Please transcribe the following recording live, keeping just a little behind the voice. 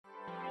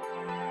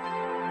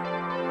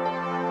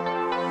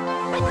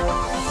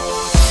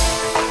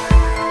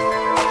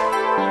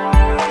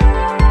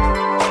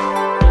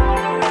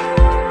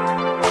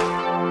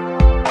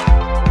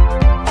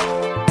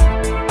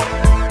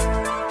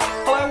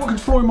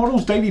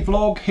Models daily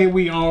vlog. Here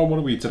we are, what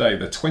are we today?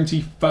 The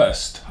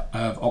 21st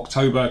of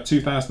October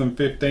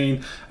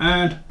 2015,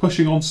 and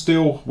pushing on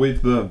still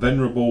with the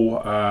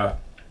venerable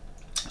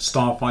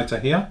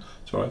Starfighter here.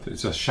 Sorry,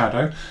 it's a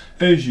shadow.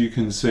 As you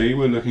can see,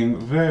 we're looking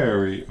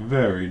very,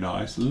 very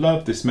nice.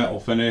 Love this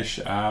metal finish.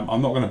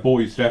 I'm not going to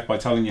bore you to death by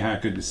telling you how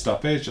good this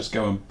stuff is. Just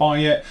go and buy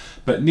it.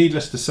 But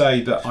needless to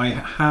say that I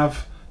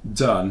have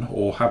done,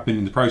 or have been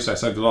in the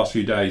process over the last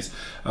few days,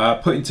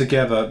 putting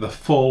together the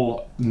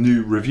full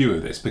new review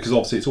of this, because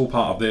obviously it's all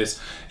part of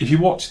this. If you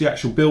watch the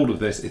actual build of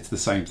this, it's the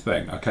same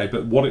thing, okay?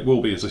 But what it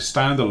will be is a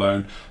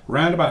standalone,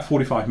 around about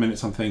 45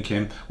 minutes I'm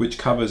thinking, which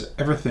covers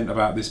everything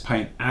about this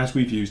paint as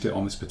we've used it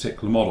on this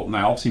particular model.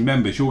 Now obviously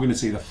members, you're going to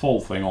see the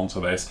full thing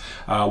onto this,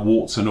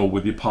 warts and all,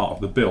 with your part of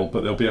the build,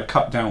 but there'll be a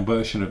cut down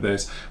version of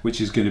this which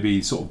is going to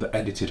be sort of the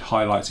edited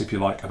highlights, if you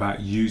like,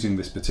 about using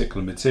this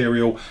particular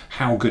material,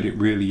 how good it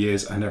really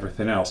is, and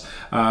everything else.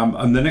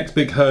 And the next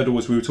big hurdle,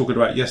 as we were talking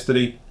about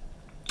yesterday,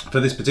 for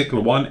this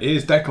particular one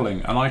is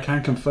decaling, and I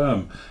can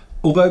confirm,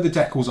 although the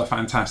decals are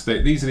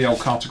fantastic, these are the old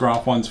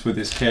Cartograph ones for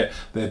this kit,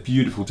 they're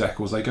beautiful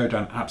decals, they go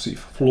down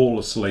absolutely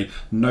flawlessly,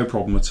 no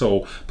problem at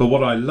all. But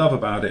what I love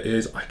about it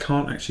is I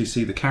can't actually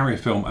see the carrier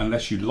film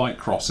unless you light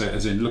cross it,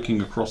 as in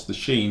looking across the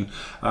sheen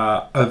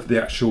of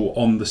the actual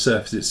on the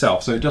surface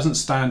itself, so it doesn't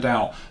stand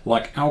out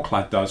like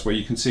Alclad does, where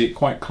you can see it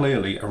quite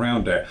clearly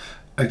around it.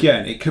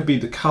 Again, it could be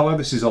the colour,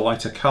 this is a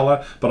lighter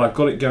colour, but I've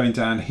got it going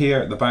down here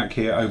at the back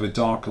here over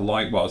dark,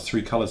 light, well, there's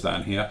three colours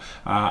down here,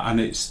 and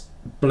it's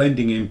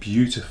blending in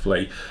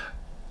beautifully.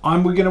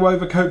 Are we going to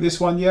overcoat this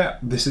one yet?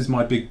 This is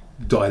my big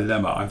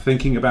dilemma. I'm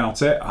thinking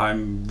about it.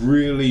 I'm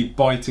really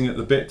biting at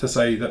the bit to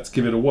say let's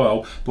give it a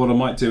whirl, but what I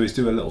might do is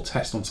do a little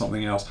test on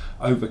something else,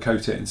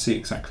 overcoat it and see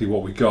exactly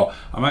what we got.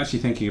 I'm actually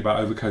thinking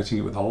about overcoating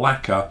it with a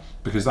lacquer,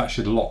 because that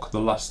should lock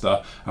the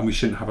luster and we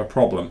shouldn't have a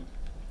problem.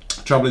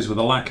 Trouble is with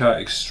a lacquer,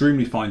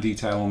 extremely fine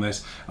detail on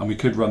this, and we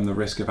could run the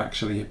risk of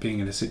actually being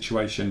in a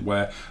situation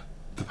where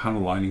the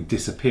panel lining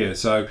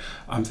disappears. So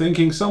I'm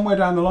thinking somewhere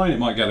down the line it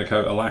might get a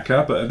coat of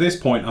lacquer, but at this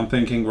point I'm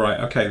thinking, right,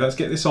 okay, let's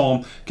get this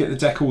on, get the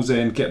decals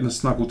in, get them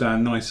snuggled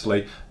down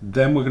nicely,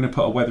 then we're going to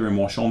put a weathering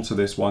wash onto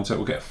this one, so it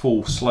will get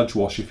full sludge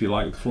wash, if you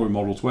like, with Flory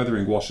Models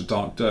weathering wash of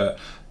dark dirt,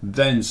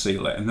 then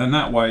seal it, and then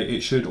that way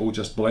it should all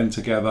just blend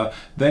together.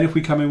 Then if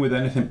we come in with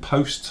anything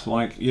post,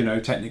 like, you know,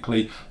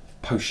 technically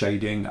post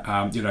shading,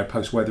 you know,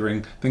 post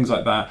weathering, things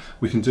like that,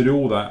 we can do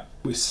all that.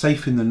 We're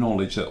safe in the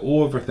knowledge that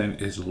everything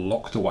is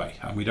locked away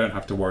and we don't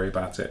have to worry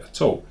about it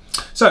at all.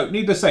 So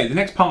needless to say, the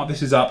next part of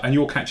this is up and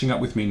you're catching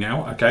up with me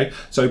now, okay?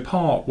 So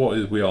part, what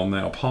is we on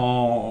now?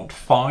 Part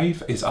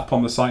 5 is up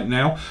on the site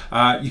now.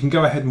 You can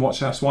go ahead and watch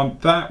this one.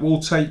 That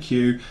will take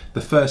you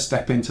the first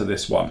step into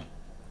this one.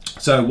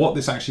 So what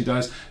this actually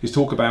does is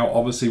talk about,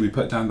 obviously we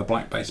put down the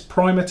black base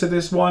primer to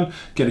this one,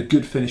 get a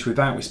good finish with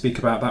that. We speak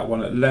about that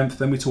one at length.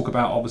 Then we talk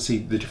about obviously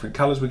the different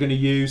colours we're going to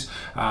use,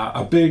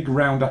 a big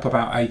roundup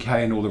about AK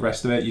and all the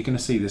rest of it. You're going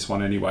to see this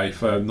one anyway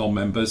for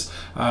non-members,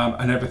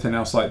 and everything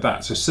else like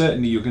that. So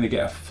certainly you're going to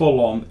get a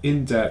full-on,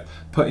 in-depth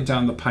putting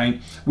down the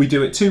paint. We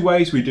do it two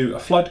ways. We do a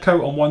flood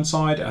coat on one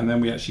side, and then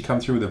we actually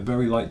come through with a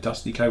very light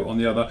dusty coat on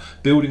the other,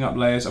 building up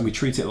layers, and we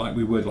treat it like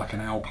we would like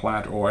an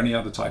Alclad or any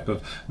other type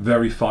of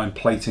very fine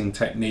plating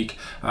technique,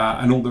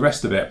 and all the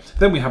rest of it.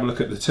 Then we have a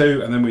look at the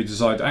two, and then we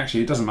decide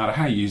actually it doesn't matter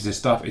how you use this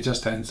stuff, it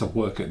just tends to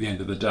work at the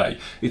end of the day.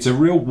 It's a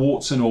real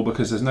warts and all,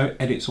 because there's no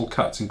edits or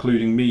cuts,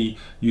 including me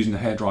using the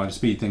hairdryer to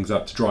speed things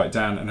up, to dry it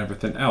down and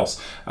everything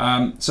else.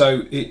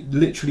 So it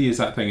literally is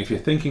that thing. If you're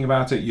thinking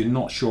about it, you're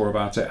not sure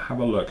about it, have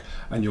a look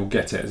and you'll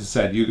get it. As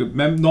I said,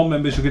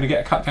 non-members, you're going to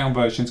get a cut down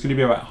version. It's going to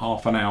be about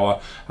half an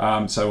hour,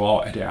 so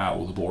I'll edit out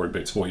all the boring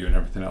bits for you and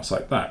everything else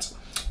like that.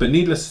 But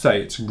needless to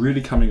say, it's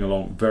really coming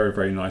along very,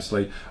 very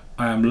nicely.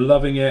 I am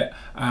loving it,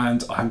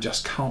 and I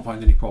just can't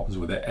find any problems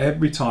with it.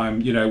 Every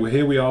time, you know,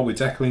 here we are, we're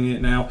decaling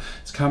it now,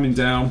 it's coming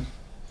down,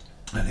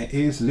 and it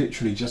is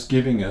literally just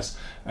giving us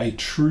a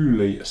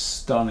truly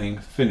stunning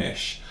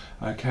finish.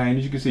 Okay, and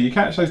as you can see, you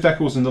catch those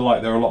decals in the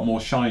light, they're a lot more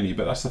shiny,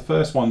 but that's the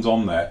first ones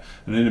on there,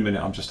 and in a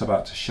minute I'm just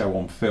about to show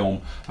on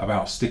film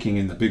about sticking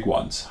in the big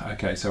ones.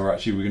 Okay, so we're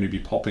going to be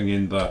popping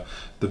in the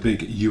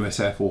big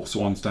USF Force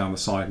ones down the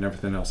side and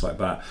everything else like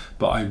that,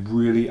 but I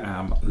really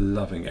am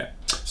loving it.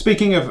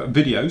 Speaking of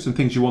videos and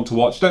things you want to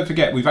watch, don't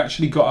forget we've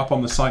actually got up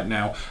on the site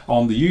now,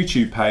 on the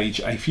YouTube page,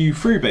 a few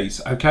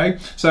freebies, okay?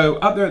 So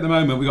up there at the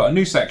moment we've got a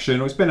new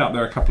section, or it's been up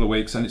there a couple of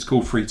weeks, and it's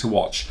called Free to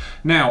Watch.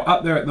 Now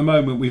up there at the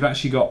moment we've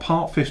actually got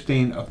part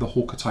 15 of the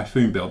Hawker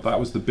Typhoon build. That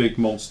was the big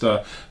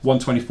monster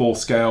 1/24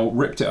 scale,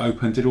 ripped it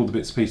open, did all the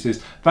bits and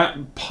pieces.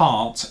 That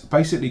part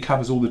basically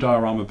covers all the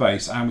diorama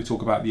base, and we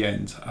talk about the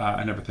end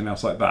and everything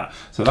else like that.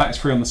 So that is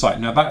free on the site.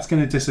 Now that's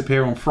going to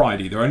disappear on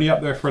Friday. They're only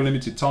up there for a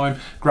limited time.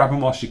 Grab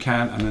them whilst you can.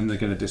 can, and then they're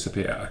going to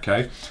disappear.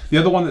 Okay. The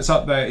other one that's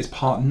up there is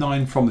part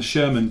 9 from the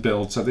Sherman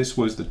build. So this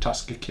was the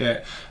Tusker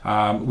kit.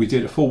 We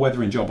did a full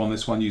weathering job on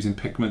this one using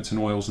pigments and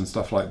oils and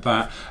stuff like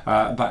that.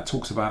 That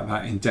talks about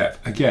that in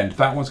depth. Again,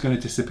 that one's going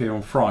to disappear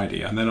on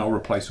Friday, and then I'll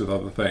replace with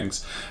other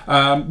things.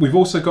 We've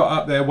also got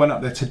up there, went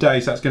up there today,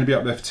 so that's going to be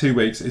up there for 2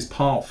 weeks, is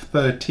part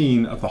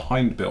 13 of the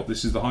Hind build.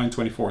 This is the Hind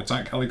 24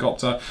 attack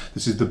helicopter.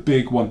 This is the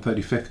big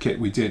 135th kit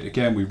we did.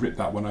 Again, we ripped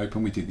that one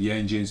open, we did the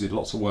engines, did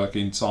lots of work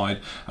inside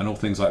and all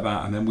things like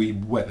that, and then we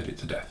weathered it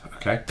to death.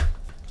 Okay.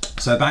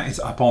 So that is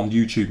up on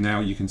YouTube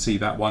now. You can see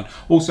that one.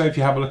 Also, if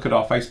you have a look at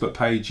our Facebook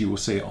page, you will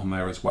see it on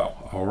there as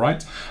well. All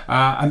right.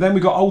 And then we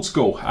got old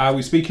school.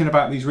 We're speaking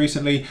about these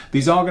recently.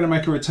 These are going to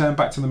make a return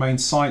back to the main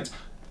site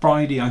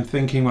Friday, I'm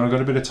thinking, when I've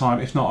got a bit of time.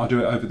 If not, I'll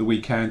do it over the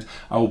weekend.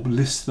 I'll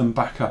list them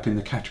back up in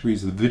the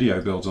categories of the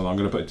video builds, and I'm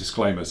going to put a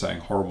disclaimer saying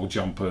horrible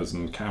jumpers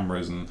and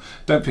cameras. And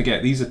don't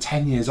forget, these are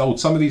 10 years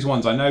old. Some of these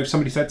ones, I know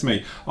somebody said to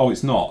me, oh,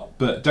 it's not,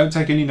 but don't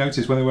take any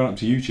notice when they went up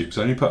to YouTube, because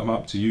I only put them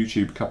up to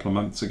YouTube a couple of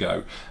months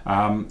ago.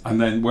 And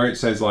then where it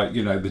says, like,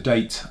 you know, the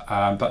date,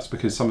 that's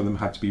because some of them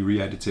had to be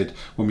re-edited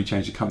when we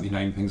changed the company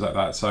name, things like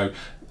that. So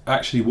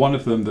actually, one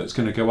of them that's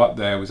going to go up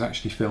there was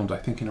actually filmed, I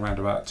think, in around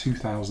about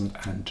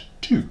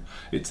 2002.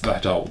 It's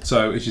that old.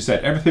 So as you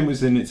said, everything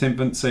was in its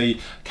infancy.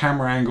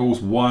 Camera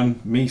angles,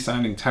 me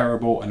sounding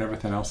terrible, and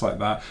everything else like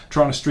that.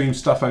 Trying to stream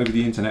stuff over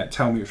the internet,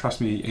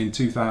 trust me, in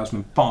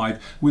 2005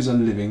 was a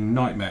living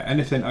nightmare.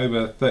 Anything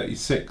over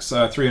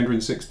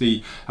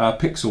 360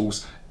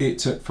 pixels, it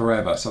took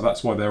forever. So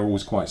that's why they're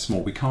always quite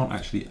small. We can't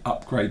actually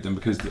upgrade them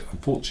because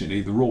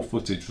unfortunately the raw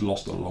footage was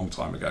lost a long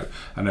time ago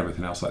and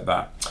everything else like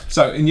that.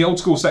 So in the old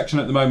school section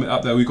at the moment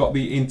up there, we've got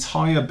the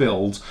entire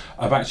build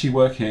of actually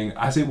working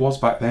as it was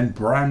back then.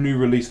 Brand new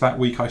release that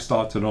week I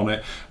started on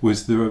it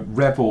was the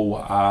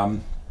Revel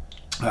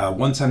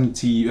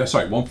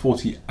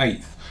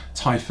 148th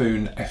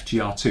Typhoon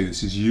FGR2.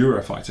 This is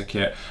Eurofighter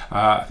kit.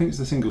 I think it's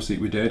the single seat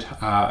we did,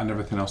 and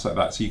everything else like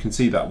that. So you can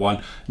see that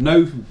one.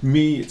 No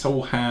me, it's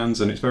all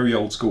hands, and it's very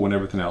old school and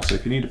everything else. So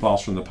if you need a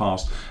blast from the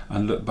past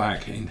and look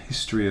back in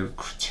history of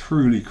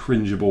truly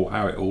cringeable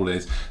how it all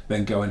is,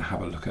 then go and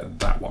have a look at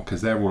that one,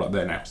 because they're all up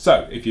there now.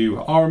 So if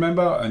you are a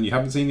member and you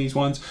haven't seen these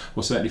ones,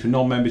 or certainly for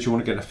non-members you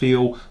want to get a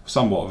feel,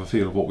 somewhat of a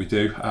feel of what we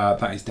do,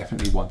 that is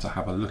definitely one to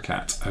have a look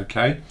at.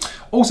 Okay.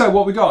 Also,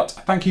 what we got,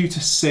 thank you to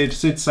Sid.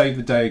 Sid saved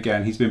the day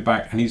again. He's been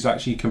back and he's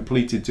actually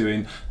completed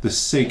doing the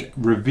SIG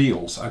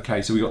reveals.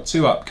 Okay, so we got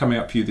 2 up coming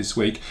up for you this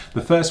week.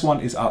 The first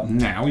one is up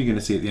now. You're going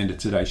to see at the end of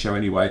today's show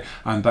anyway,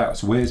 and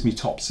that's Where's Me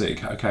Top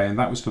SIG. Okay, and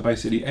that was for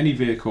basically any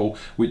vehicle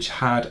which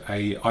had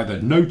a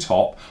either no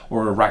top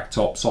or a rag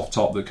top, soft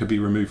top that could be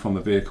removed from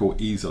the vehicle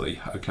easily.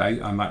 Okay,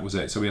 and that was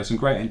it. So we had some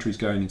great entries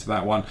going into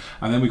that one,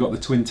 and then we got the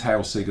twin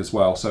tail SIG as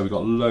well. So we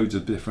got loads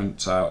of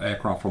different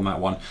aircraft from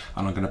that one,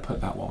 and I'm going to put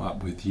that one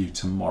up with you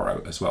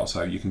tomorrow as well,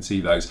 so you can see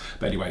those.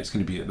 But anyway, it's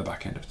going to be at the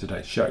back end of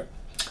today's show.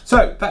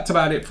 So that's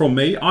about it from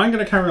me. I'm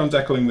going to carry on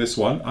decaling this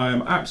one. I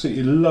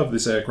absolutely love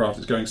this aircraft.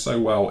 It's going so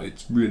well,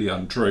 it's really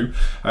untrue.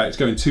 It's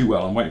going too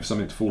well. I'm waiting for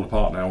something to fall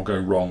apart now or go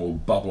wrong or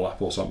bubble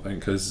up or something,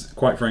 because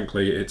quite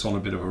frankly it's on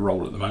a bit of a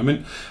roll at the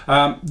moment.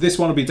 This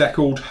one will be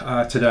decaled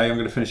today. I'm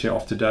going to finish it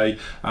off today,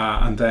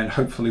 and then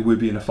hopefully we'll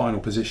be in a final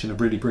position of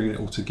really bringing it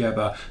all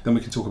together. Then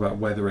we can talk about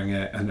weathering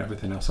it and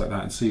everything else like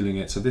that and sealing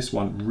it. So this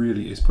one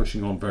really is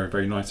pushing on very,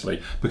 very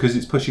nicely. Because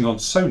it's pushing on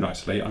so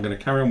nicely, I'm going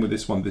to carry on with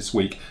this one this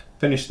week,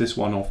 finish this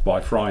one off by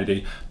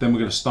Friday. Then we're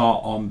going to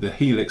start on the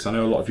Helix. I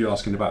know a lot of you are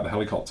asking about the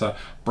helicopter,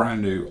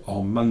 brand new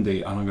on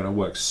Monday, and I'm going to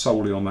work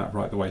solely on that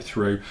right the way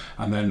through.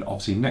 And then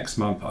obviously next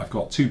month I've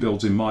got 2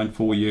 builds in mind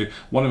for you.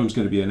 One of them is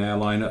going to be an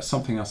airliner,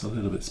 something else a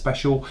little bit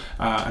special,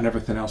 and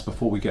everything else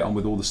before we get on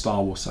with all the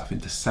Star Wars stuff in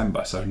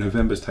December. So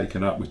November's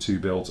taken up with 2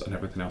 builds and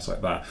everything else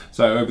like that.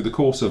 So over the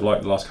course of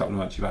like the last couple of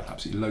months, you've had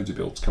absolutely loads of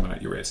builds coming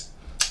out your ears.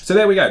 So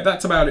there we go,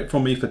 that's about it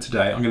from me for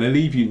today. I'm going to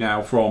leave you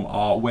now from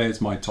our Where's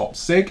My Top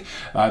SIG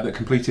that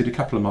completed a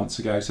couple of months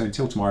ago. So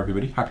until tomorrow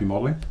everybody, happy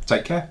modelling,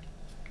 take care.